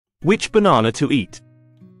Which banana to eat?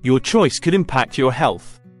 Your choice could impact your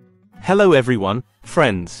health. Hello everyone,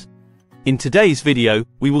 friends. In today's video,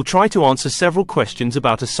 we will try to answer several questions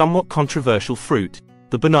about a somewhat controversial fruit,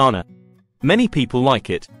 the banana. Many people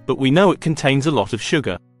like it, but we know it contains a lot of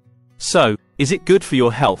sugar. So, is it good for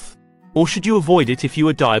your health? Or should you avoid it if you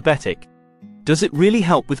are diabetic? Does it really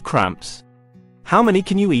help with cramps? How many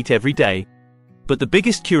can you eat every day? But the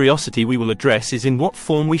biggest curiosity we will address is in what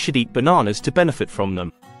form we should eat bananas to benefit from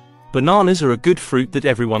them. Bananas are a good fruit that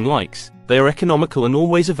everyone likes. They are economical and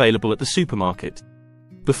always available at the supermarket.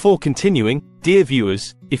 Before continuing, dear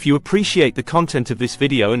viewers, if you appreciate the content of this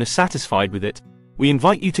video and are satisfied with it, we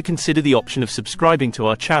invite you to consider the option of subscribing to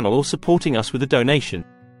our channel or supporting us with a donation.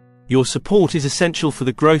 Your support is essential for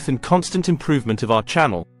the growth and constant improvement of our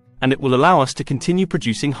channel, and it will allow us to continue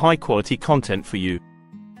producing high-quality content for you.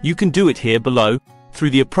 You can do it here below,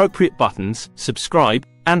 through the appropriate buttons, subscribe,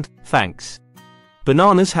 and thanks.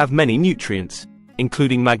 Bananas have many nutrients,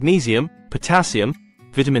 including magnesium, potassium,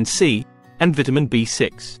 vitamin C, and vitamin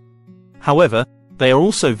B6. However, they are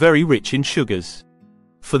also very rich in sugars.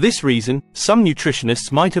 For this reason, some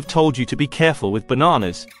nutritionists might have told you to be careful with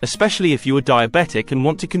bananas, especially if you are diabetic and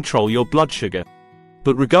want to control your blood sugar.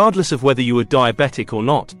 But regardless of whether you are diabetic or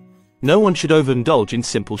not, no one should overindulge in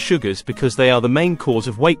simple sugars because they are the main cause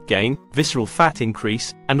of weight gain, visceral fat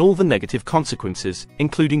increase, and all the negative consequences,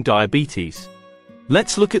 including diabetes.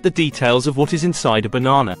 Let's look at the details of what is inside a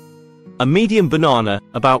banana. A medium banana,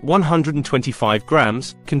 about 125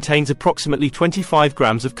 grams, contains approximately 25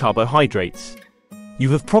 grams of carbohydrates. You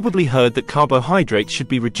have probably heard that carbohydrates should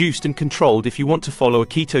be reduced and controlled if you want to follow a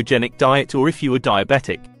ketogenic diet or if you are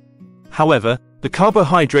diabetic. However, the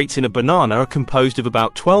carbohydrates in a banana are composed of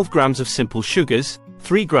about 12 grams of simple sugars,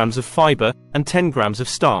 3 grams of fiber, and 10 grams of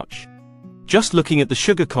starch. Just looking at the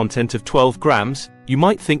sugar content of 12 grams, you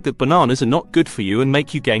might think that bananas are not good for you and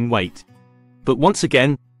make you gain weight. But once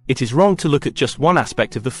again, it is wrong to look at just one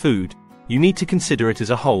aspect of the food. You need to consider it as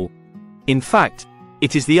a whole. In fact,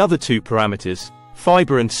 it is the other two parameters,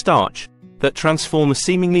 fiber and starch, that transform a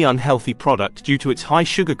seemingly unhealthy product due to its high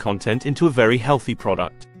sugar content into a very healthy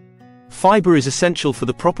product. Fiber is essential for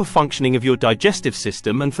the proper functioning of your digestive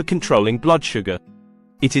system and for controlling blood sugar.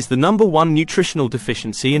 It is the #1 nutritional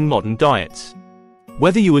deficiency in modern diets.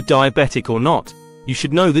 Whether you are diabetic or not, you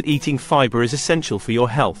should know that eating fiber is essential for your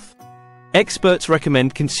health. Experts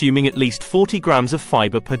recommend consuming at least 40 grams of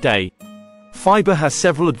fiber per day. Fiber has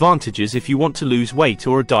several advantages if you want to lose weight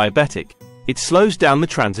or are diabetic. It slows down the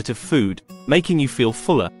transit of food, making you feel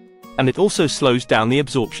fuller, and it also slows down the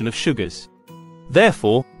absorption of sugars.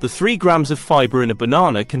 Therefore, the 3 grams of fiber in a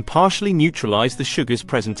banana can partially neutralize the sugars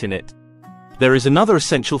present in it. There is another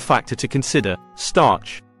essential factor to consider,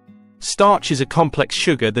 starch. Starch is a complex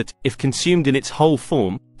sugar that, if consumed in its whole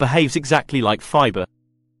form, behaves exactly like fiber.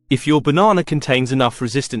 If your banana contains enough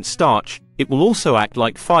resistant starch, it will also act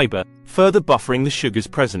like fiber, further buffering the sugars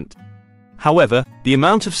present. However, the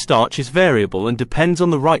amount of starch is variable and depends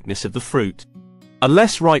on the ripeness of the fruit. A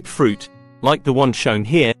less ripe fruit, like the one shown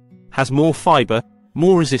here, has more fiber,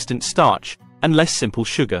 more resistant starch, and less simple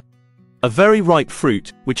sugar. A very ripe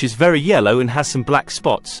fruit, which is very yellow and has some black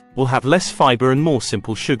spots, will have less fiber and more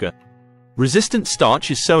simple sugar. Resistant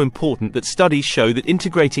starch is so important that studies show that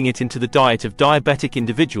integrating it into the diet of diabetic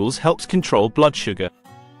individuals helps control blood sugar.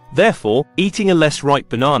 Therefore, eating a less ripe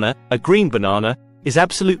banana, a green banana, is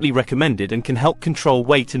absolutely recommended and can help control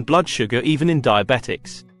weight and blood sugar even in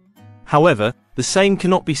diabetics. However, the same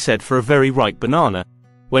cannot be said for a very ripe banana,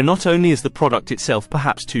 where not only is the product itself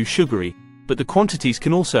perhaps too sugary, but the quantities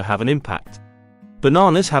can also have an impact.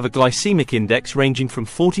 Bananas have a glycemic index ranging from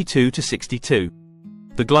 42 to 62.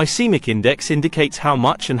 The glycemic index indicates how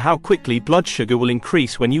much and how quickly blood sugar will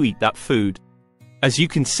increase when you eat that food. As you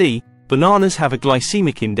can see, bananas have a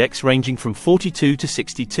glycemic index ranging from 42 to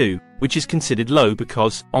 62, which is considered low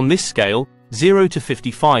because, on this scale, 0 to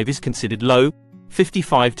 55 is considered low,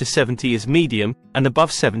 55 to 70 is medium, and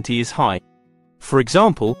above 70 is high. For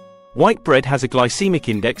example, white bread has a glycemic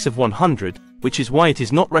index of 100, which is why it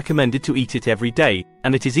is not recommended to eat it every day,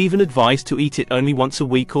 and it is even advised to eat it only once a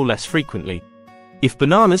week or less frequently. If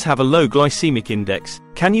bananas have a low glycemic index,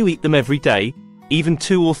 can you eat them every day, even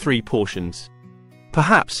 2 or 3 portions?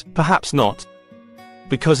 Perhaps, perhaps not.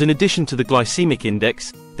 Because in addition to the glycemic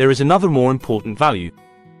index, there is another more important value,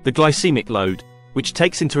 the glycemic load, which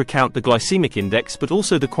takes into account the glycemic index but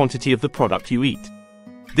also the quantity of the product you eat.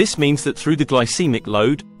 This means that through the glycemic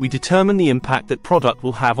load, we determine the impact that product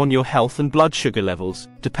will have on your health and blood sugar levels,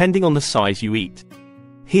 depending on the size you eat.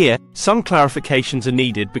 Here, some clarifications are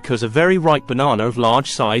needed because a very ripe banana of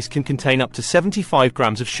large size can contain up to 75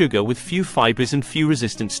 grams of sugar with few fibers and few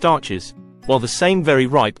resistant starches, while the same very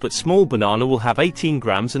ripe but small banana will have 18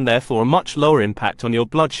 grams and therefore a much lower impact on your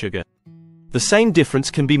blood sugar. The same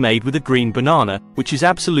difference can be made with a green banana, which is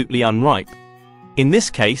absolutely unripe. In this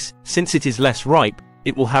case, since it is less ripe,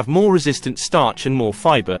 it will have more resistant starch and more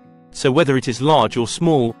fiber, so whether it is large or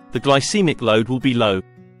small, the glycemic load will be low.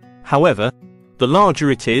 However, the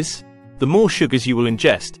larger it is, the more sugars you will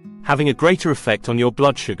ingest, having a greater effect on your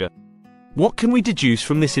blood sugar. What can we deduce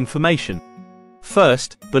from this information?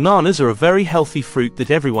 First, bananas are a very healthy fruit that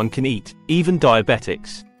everyone can eat, even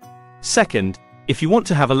diabetics. Second, if you want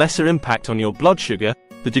to have a lesser impact on your blood sugar,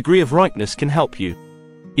 the degree of ripeness can help you.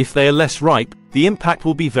 If they are less ripe, the impact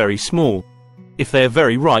will be very small. If they are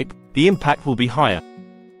very ripe, the impact will be higher.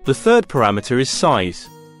 The third parameter is size.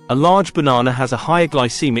 A large banana has a higher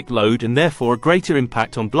glycemic load and therefore a greater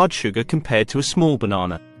impact on blood sugar compared to a small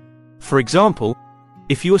banana. For example,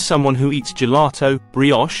 if you are someone who eats gelato,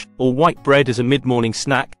 brioche, or white bread as a mid-morning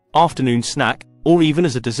snack, afternoon snack, or even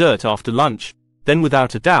as a dessert after lunch, then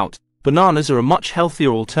without a doubt, bananas are a much healthier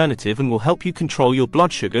alternative and will help you control your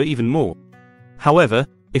blood sugar even more. However,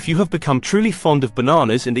 if you have become truly fond of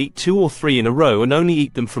bananas and eat 2 or 3 in a row and only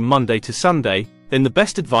eat them from Monday to Sunday, then the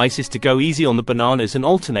best advice is to go easy on the bananas and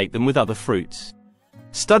alternate them with other fruits.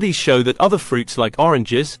 Studies show that other fruits like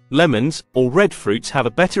oranges, lemons, or red fruits have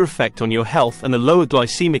a better effect on your health and a lower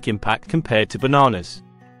glycemic impact compared to bananas.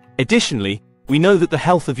 Additionally, we know that the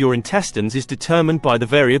health of your intestines is determined by the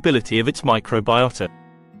variability of its microbiota.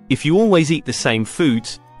 If you always eat the same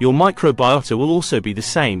foods, your microbiota will also be the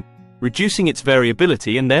same, reducing its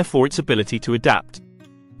variability and therefore its ability to adapt.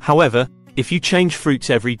 However, if you change fruits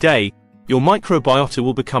every day, your microbiota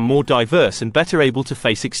will become more diverse and better able to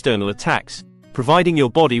face external attacks, providing your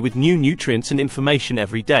body with new nutrients and information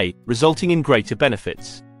every day, resulting in greater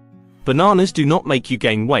benefits. Bananas do not make you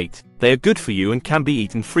gain weight, they are good for you and can be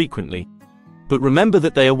eaten frequently. But remember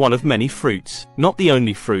that they are one of many fruits, not the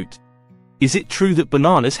only fruit. Is it true that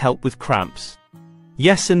bananas help with cramps?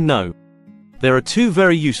 Yes and no. There are 2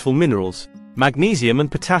 very useful minerals, magnesium and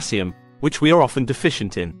potassium, which we are often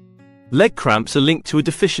deficient in. Leg cramps are linked to a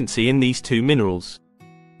deficiency in these 2 minerals.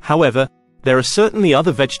 However, there are certainly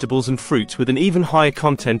other vegetables and fruits with an even higher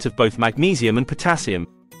content of both magnesium and potassium,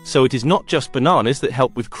 so it is not just bananas that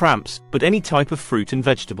help with cramps, but any type of fruit and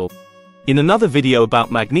vegetable. In another video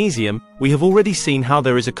about magnesium, we have already seen how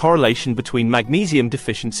there is a correlation between magnesium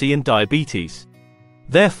deficiency and diabetes.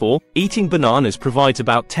 Therefore, eating bananas provides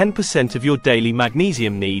about 10% of your daily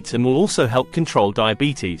magnesium needs and will also help control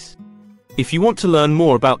diabetes. If you want to learn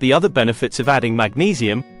more about the other benefits of adding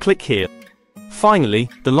magnesium, click here. Finally,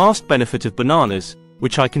 the last benefit of bananas,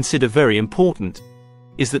 which I consider very important,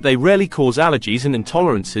 is that they rarely cause allergies and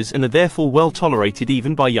intolerances and are therefore well tolerated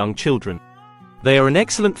even by young children. They are an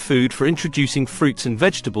excellent food for introducing fruits and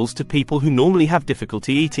vegetables to people who normally have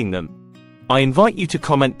difficulty eating them. I invite you to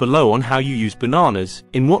comment below on how you use bananas,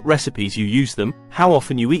 in what recipes you use them, how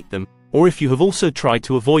often you eat them, or if you have also tried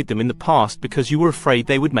to avoid them in the past because you were afraid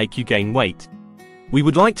they would make you gain weight. We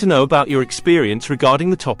would like to know about your experience regarding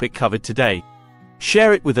the topic covered today.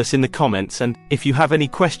 Share it with us in the comments, and, if you have any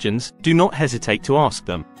questions, do not hesitate to ask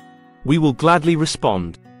them. We will gladly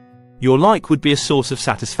respond. Your like would be a source of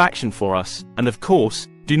satisfaction for us, and of course,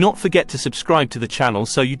 do not forget to subscribe to the channel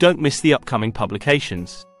so you don't miss the upcoming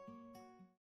publications.